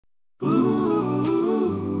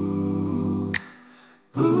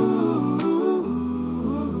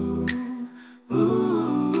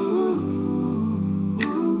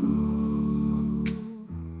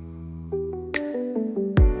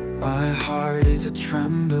heart is a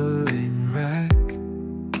trembling wreck,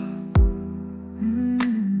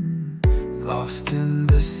 lost in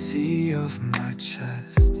the sea of my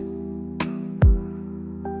chest.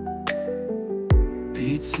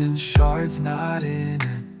 Beats in shards, not in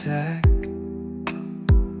a deck.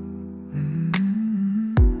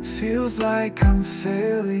 Feels like I'm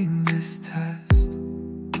failing this test.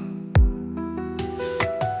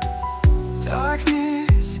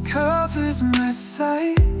 Darkness covers my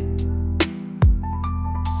sight,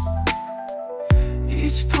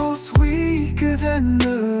 each pulse weaker than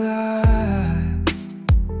the last.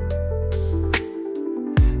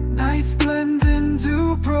 Nights blend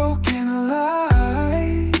into broken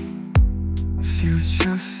light,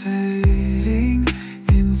 future fading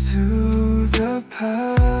into the past.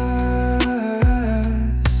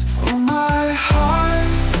 Oh, my heart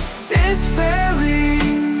is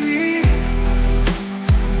failing me.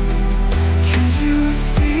 Can't you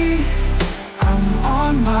see I'm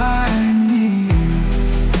on my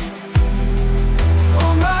knees?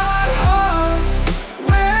 Oh, my heart,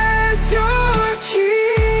 where's your key?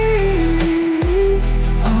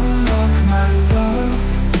 Unlock my love,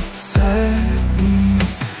 set me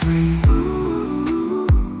free.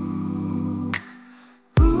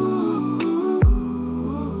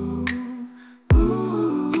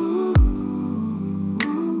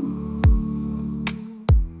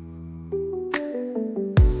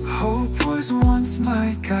 Hope was once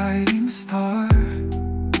my guiding star.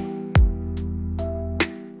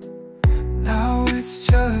 Now it's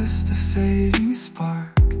just a fading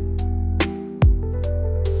spark.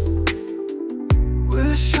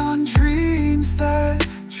 Wish on dreams that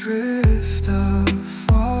drift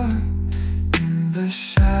afar in the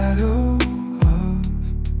shadow of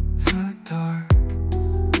the dark.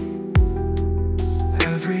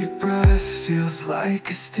 Every breath feels like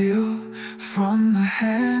a steal from the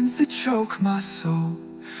hands that choke my soul.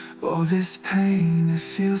 Oh, this pain, it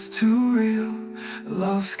feels too real.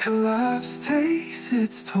 Love's collapse takes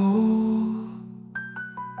its toll.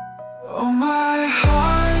 Oh, my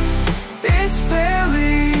heart is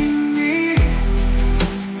failing me.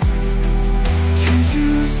 Can't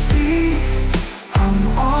you see I'm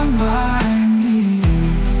on my knees?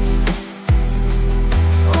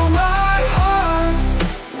 Oh, my heart,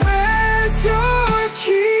 where's your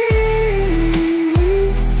key?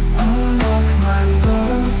 Unlock my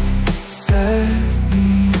love, set me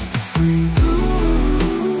free.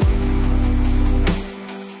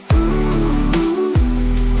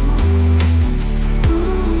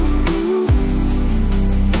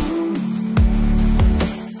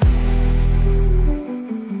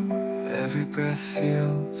 Every breath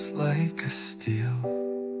feels like a steal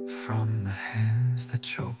from the hands that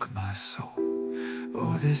choke my soul.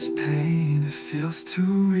 Oh, this pain, it feels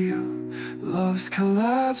too real. Love's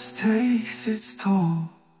collapse takes its toll.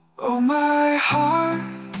 Oh, my heart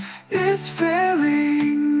is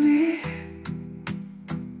failing me.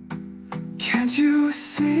 Can't you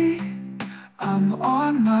see I'm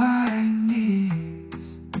on my